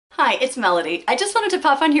Hi, it's Melody. I just wanted to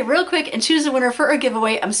pop on here real quick and choose a winner for our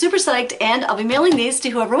giveaway. I'm super psyched and I'll be mailing these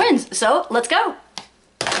to whoever wins. So let's go.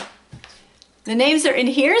 The names are in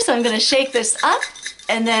here, so I'm going to shake this up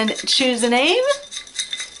and then choose a name.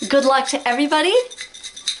 Good luck to everybody.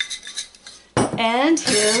 And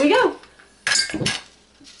here we go.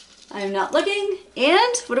 I'm not looking.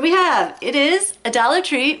 And what do we have? It is a Dollar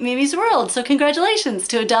Tree Mimi's World. So congratulations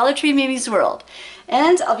to a Dollar Tree Mimi's World.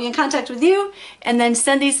 And I'll be in contact with you and then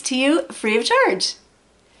send these to you free of charge.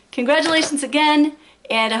 Congratulations again,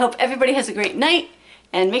 and I hope everybody has a great night.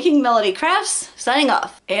 And Making Melody Crafts, signing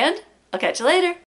off. And I'll catch you later.